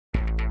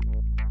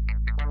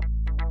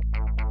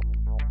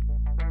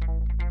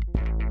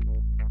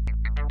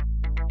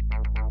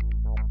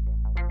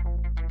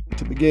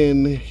To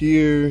begin,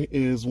 here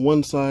is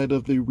one side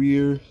of the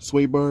rear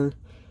sway bar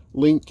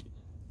link,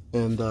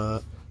 and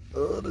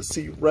let's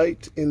see,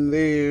 right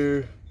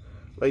there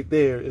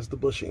is the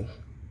bushing.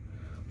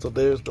 So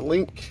there's the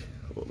link.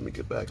 Let me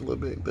get back a little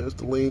bit. There's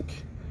the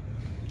link.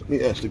 Let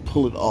me actually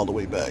pull it all the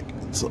way back.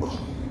 So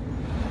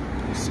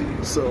let's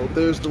see. So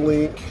there's the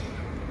link,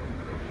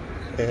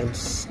 and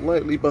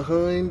slightly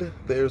behind,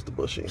 there's the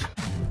bushing.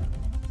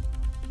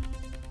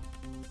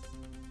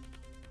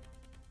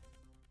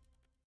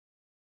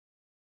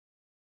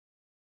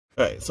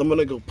 Alright, so I'm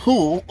gonna go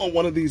pull on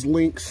one of these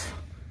links.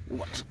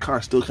 Watch, the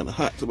car's still kind of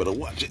hot, so I better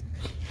watch it.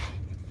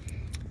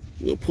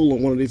 We'll pull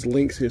on one of these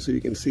links here so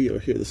you can see or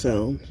hear the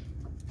sound.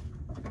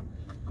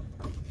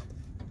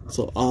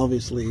 So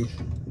obviously,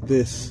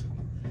 this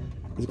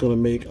is gonna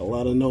make a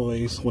lot of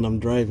noise when I'm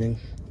driving.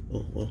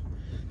 Oh, well,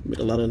 make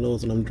a lot of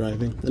noise when I'm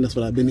driving, and that's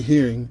what I've been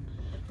hearing.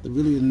 The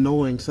really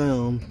annoying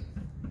sound.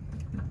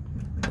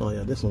 Oh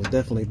yeah, this one's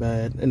definitely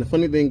bad. And the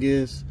funny thing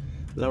is,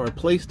 I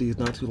replaced these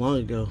not too long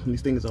ago, and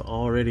these things are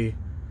already,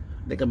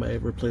 I think I might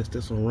have replaced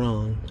this one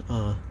wrong.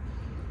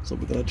 So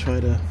we're gonna try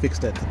to fix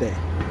that today.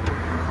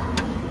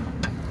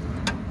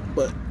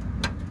 But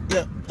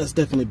yeah, that's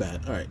definitely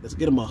bad. All right, let's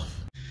get them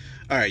off.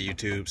 All right,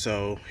 YouTube,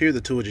 so here are the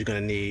tools you're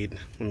gonna need.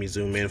 Let me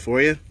zoom in for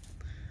you.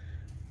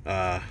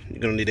 You're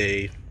gonna need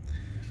a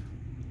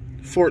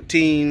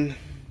 14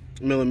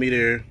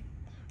 millimeter,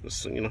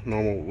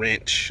 normal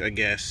wrench, I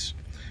guess.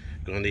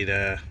 Gonna need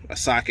a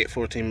socket,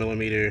 14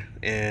 millimeter,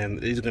 and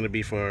these are gonna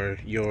be for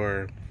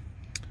your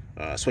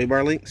sway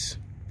bar links.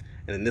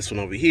 And then this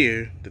one over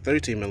here, the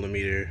 13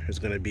 millimeter, is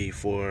gonna be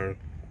for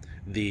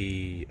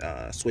the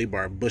sway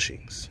bar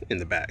bushings in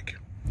the back.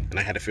 And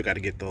I had to figure out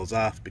how to get those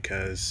off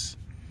because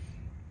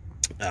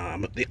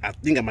I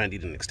think I might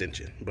need an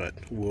extension, but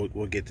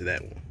we'll get to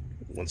that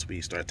once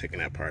we start taking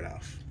that part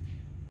off.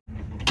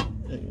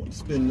 And you want to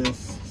spin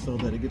this so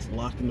that it gets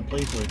locked into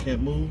place where it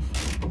can't move,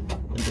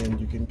 and then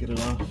you can get it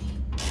off.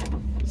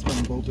 Just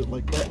unbolt it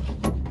like that.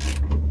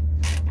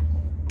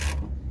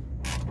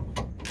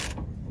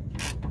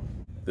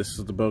 This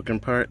is the broken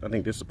part. I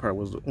think this part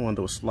was the one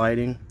that was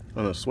sliding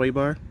on a sway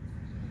bar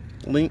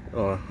link,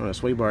 or on a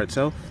sway bar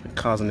itself, and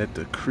causing it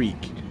to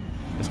creak.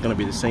 It's going to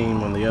be the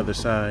same on the other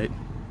side.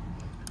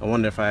 I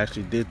wonder if I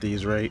actually did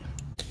these right.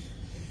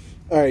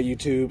 Alright,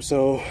 YouTube,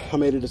 so I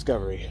made a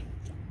discovery.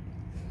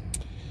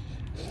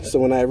 So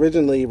when I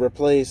originally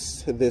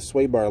replaced this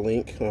sway bar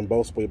link on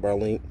both sway bar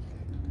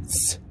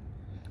links,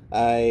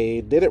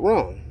 I did it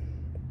wrong.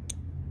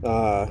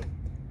 I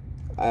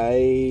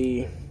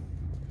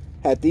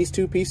had these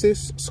two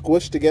pieces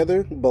squished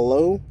together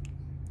below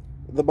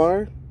the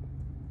bar.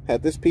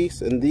 Had this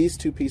piece and these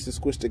two pieces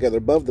squished together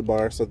above the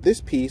bar. So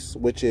this piece,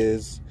 which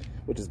is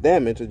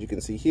damaged, as you can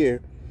see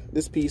here,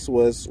 this piece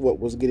was what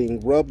was getting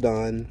rubbed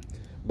on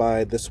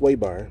by the sway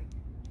bar,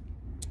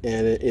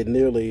 and it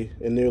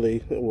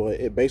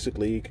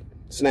basically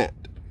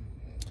snapped.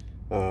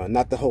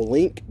 Not the whole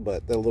link,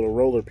 but the little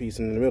roller piece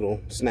in the middle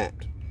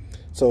snapped.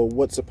 So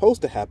what's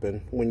supposed to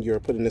happen when you're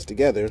putting this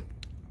together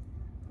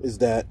is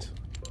that,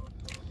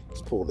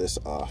 let's pull this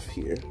off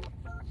here,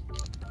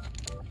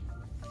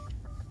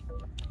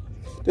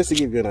 just to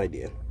give you an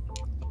idea.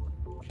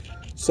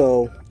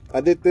 So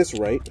I did this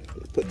right.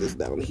 Let's put this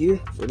down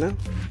here for now.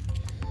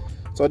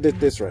 So I did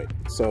this right.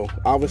 So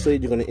obviously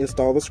you're going to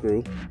install the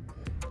screw.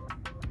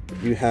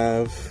 You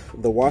have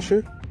the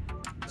washer.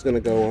 It's going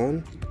to go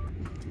on.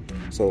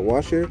 So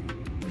washer,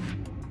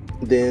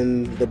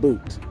 then the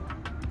boot.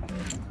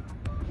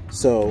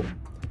 So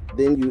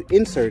then you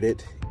insert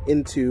it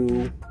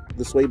into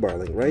the sway bar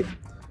link, right?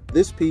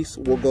 This piece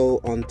will go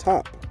on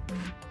top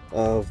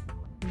of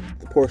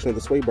the portion of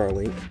the sway bar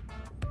link,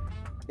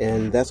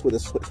 and that's what the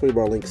sway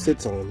bar link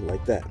sits on,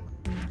 like that.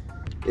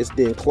 It's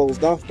then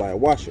closed off by a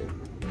washer.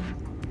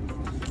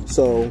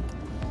 So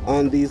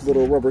on these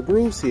little rubber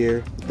grooves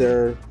here,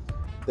 there's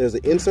an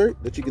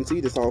insert that you can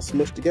see that's all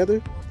smushed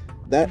together.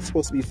 That's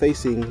supposed to be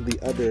facing the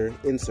other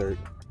insert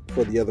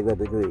for the other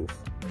rubber groove.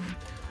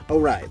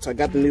 Alright, so I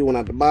got the new one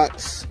out the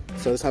box.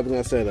 So that's how we're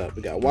going to set it up.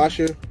 We got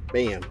washer,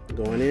 bam,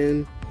 going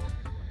in.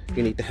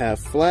 You need to have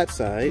flat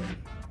side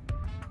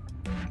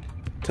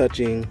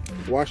touching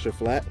washer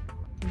flat.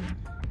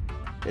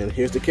 And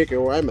here's the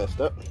kicker where I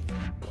messed up.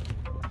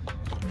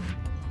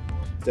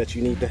 That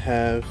you need to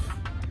have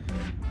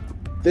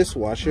this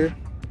washer,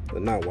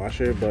 not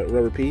washer, but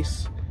rubber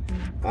piece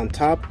on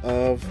top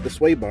of the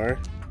sway bar.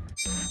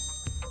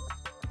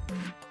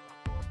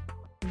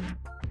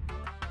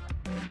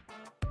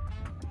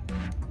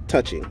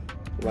 Touching,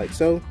 like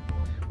so,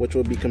 which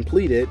will be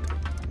completed.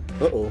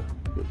 So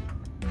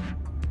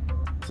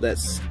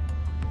that's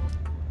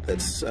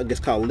I guess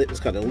called lip. It's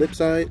called a lip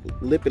side.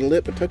 Lip and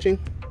lip are touching.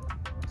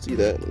 See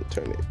that? Let me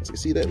turn it. So you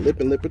see that lip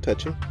and lip are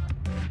touching.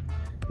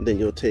 And then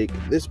you'll take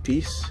this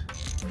piece,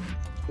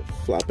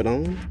 flop it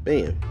on,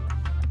 bam.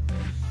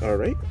 All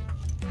right.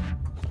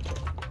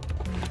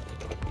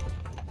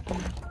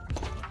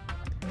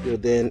 You'll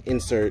then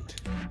insert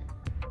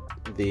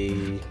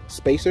the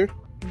spacer.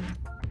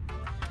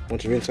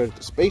 Once you've inserted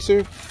the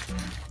spacer,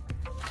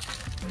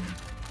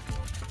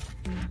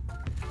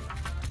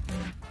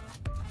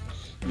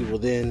 will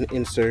then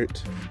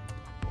insert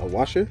a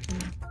washer.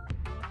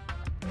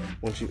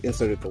 Once you've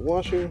inserted the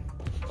washer,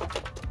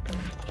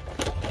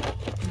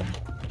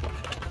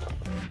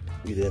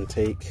 you then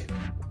take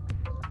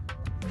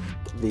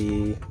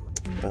the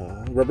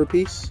rubber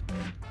piece,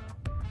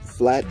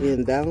 flat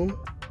end down,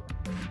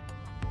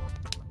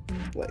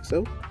 like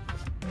so.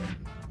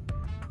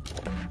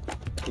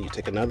 And you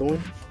take another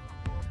one,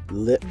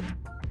 lip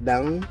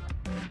down.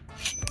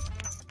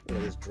 I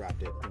just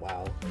dropped it.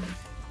 Wow.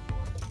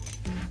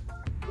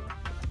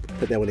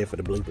 Put that one in for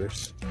the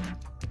bloopers.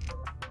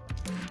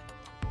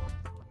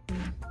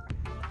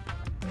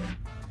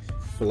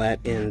 Flat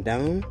end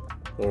down,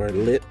 or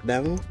lip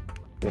down.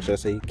 What should I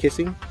say?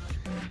 Kissing.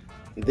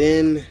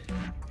 Then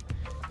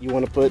you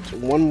want to put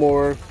one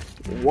more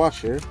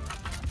washer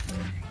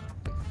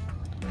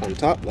on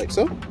top, like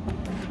so,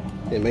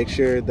 and make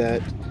sure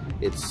that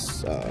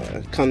it's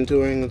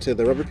contouring to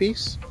the rubber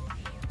piece.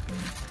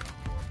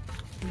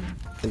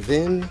 And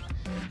then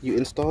you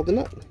install the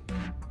nut,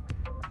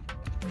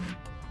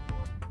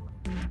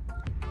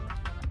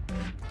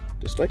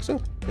 just like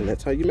so, and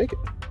that's how you make it.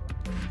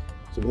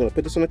 So we're gonna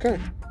put this on the car.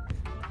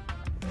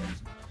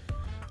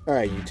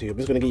 Alright YouTube, I'm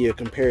just going to give you a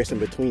comparison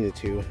between the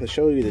two to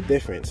show you the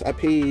difference. I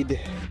paid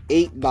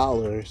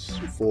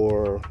 $8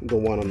 for the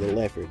one on the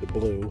left, or the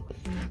blue,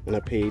 and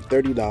I paid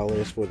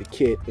 $30 for the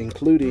kit,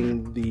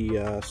 including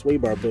the sway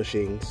bar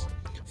bushings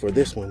for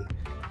this one.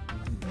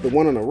 The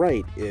one on the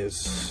right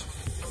is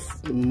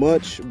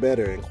much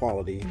better in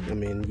quality. I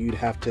mean, you'd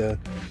have to,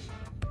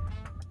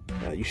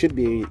 you should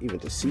be able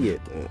to see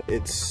it.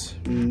 It's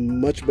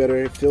much better,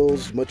 it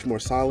feels much more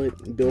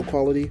solid build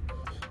quality.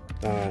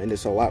 And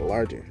it's a lot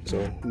larger,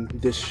 so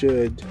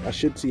I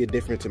should see a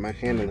difference in my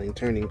handling,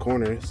 turning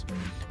corners,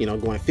 you know,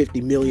 going 50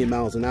 million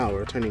miles an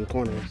hour, turning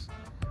corners.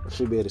 I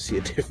should be able to see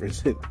a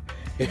difference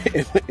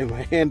in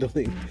my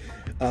handling,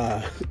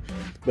 but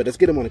let's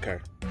get them on the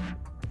car.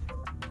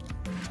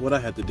 So what I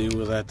had to do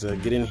was I had to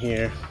get in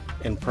here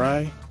and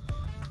pry.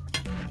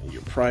 You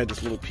pry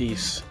this little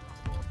piece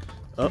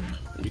up,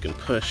 and you can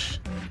push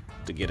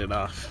to get it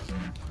off.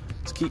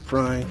 Just keep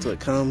prying till it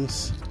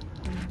comes.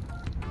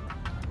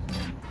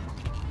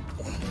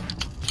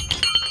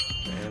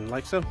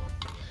 Like so.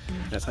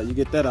 That's how you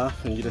get that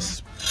off, and you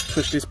just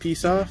push this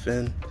piece off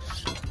and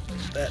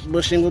that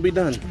bushing will be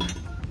done.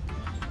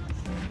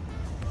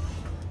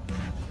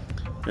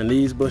 And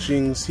these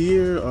bushings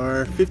here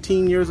are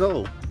 15 years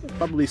old,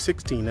 probably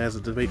 16 as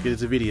of the make it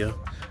as a video.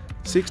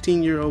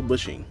 16-year-old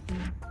bushing.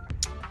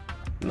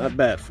 Not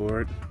bad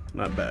for it,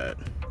 not bad.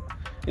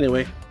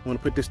 Anyway, I want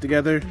to put this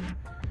together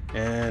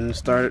and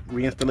start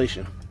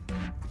reinstallation.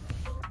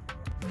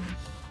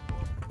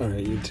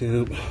 Alright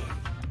YouTube,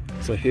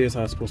 so here's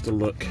how it's supposed to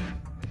look.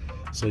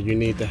 So you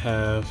need to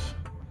have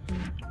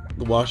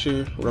the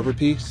washer, rubber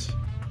piece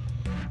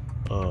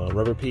on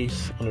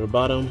the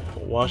bottom,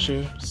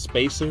 washer,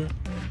 spacer,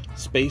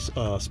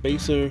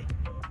 spacer,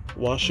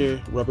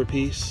 washer, rubber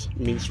piece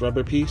meets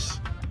rubber piece.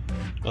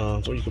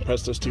 So you can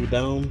press those two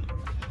down,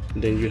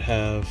 and then you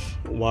have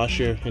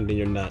washer and then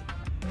your nut.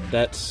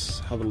 That's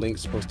how the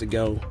link's supposed to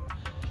go.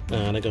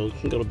 And I go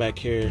back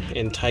here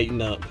and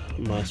tighten up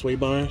my sway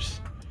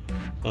bars.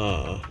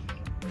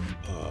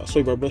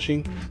 Sway bar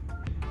bushing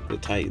to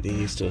tighten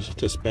these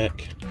to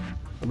spec.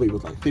 I believe it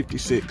was like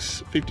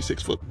 56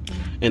 foot.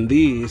 And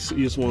these,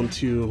 you just want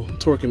to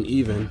torque them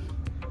even.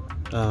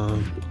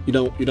 You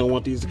don't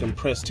want these to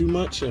compress too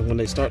much, and when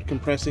they start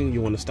compressing,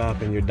 you want to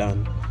stop and you're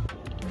done.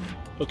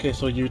 Okay,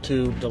 so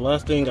YouTube, the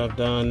last thing I've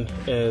done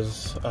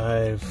is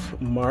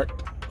I've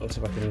marked, let's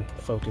see if I can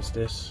focus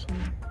this.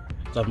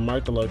 So I've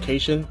marked the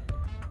location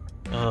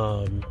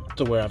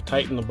to where I've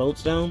tightened the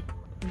bolts down,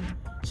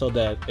 so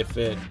that if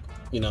it,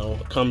 you know,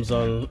 comes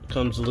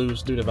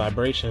loose due to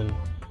vibration,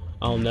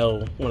 I'll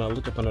know when I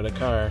look up under the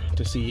car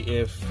to see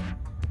if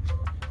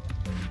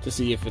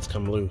it's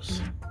come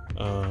loose,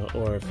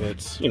 or if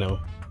it's, you know,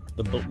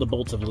 the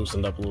bolts have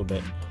loosened up a little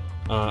bit.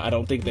 I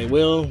don't think they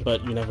will,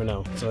 but you never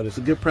know. So it's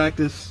a good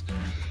practice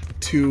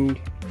to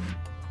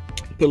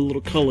put a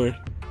little color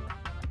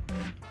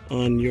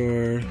on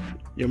your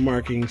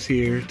markings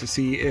here to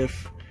see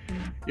if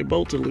your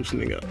bolts are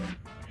loosening up.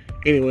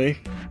 Anyway,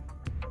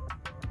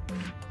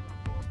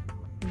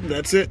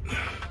 that's it.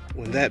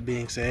 With that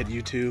being said,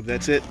 YouTube,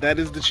 that's it. That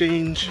is the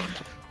change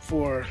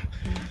for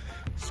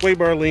sway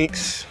bar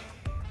links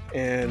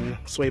and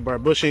sway bar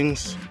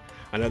bushings.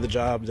 Another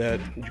job that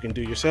you can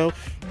do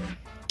yourself.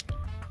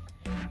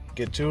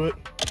 Get to it.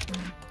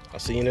 I'll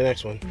see you in the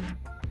next one.